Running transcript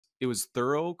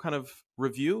thorough kind of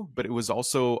review, but it was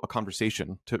also a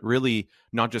conversation to really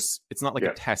not just, it's not like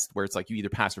a test where it's like you either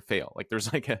pass or fail. Like there's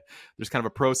kind of a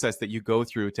process that you go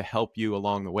through to help you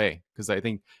along the way. Because I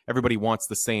think everybody wants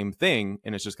the same thing,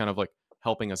 and it's just kind of like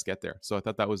helping us get there. So I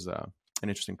thought that was an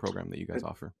interesting program that you guys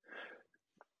offer.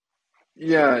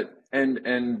 Yeah,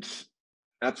 and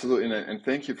absolutely, and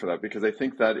thank you for that, because I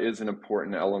think that is an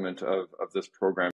important element of this program.